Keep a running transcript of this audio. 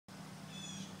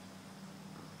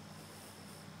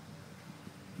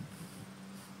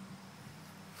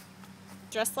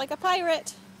dressed like a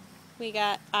pirate. We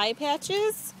got eye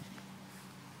patches,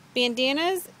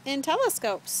 bandanas, and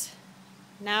telescopes.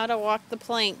 Now to walk the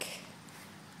plank.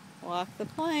 Walk the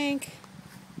plank.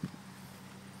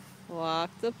 Walk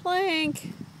the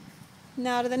plank.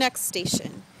 Now to the next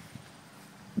station.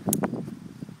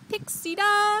 Pixie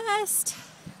dust.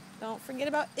 Don't forget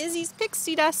about Izzy's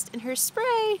pixie dust and her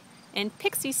spray and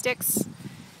pixie sticks.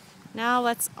 Now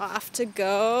let's off to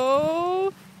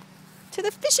go to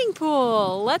the fishing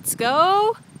pool. Let's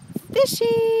go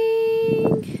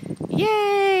fishing.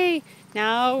 Yay!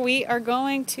 Now we are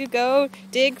going to go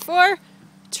dig for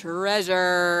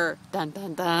treasure. Dun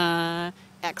dun dun.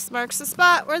 X marks the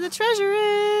spot where the treasure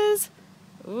is.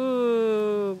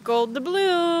 Ooh, gold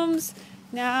doubloons.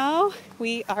 Now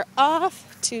we are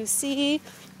off to see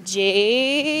Jake's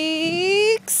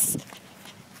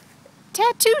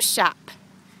tattoo shop.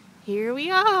 Here we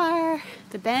are,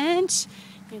 the bench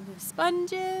and the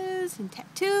sponges and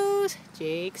tattoos.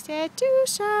 Jake's tattoo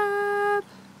shop.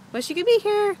 Wish you could be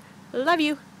here. Love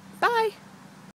you. Bye.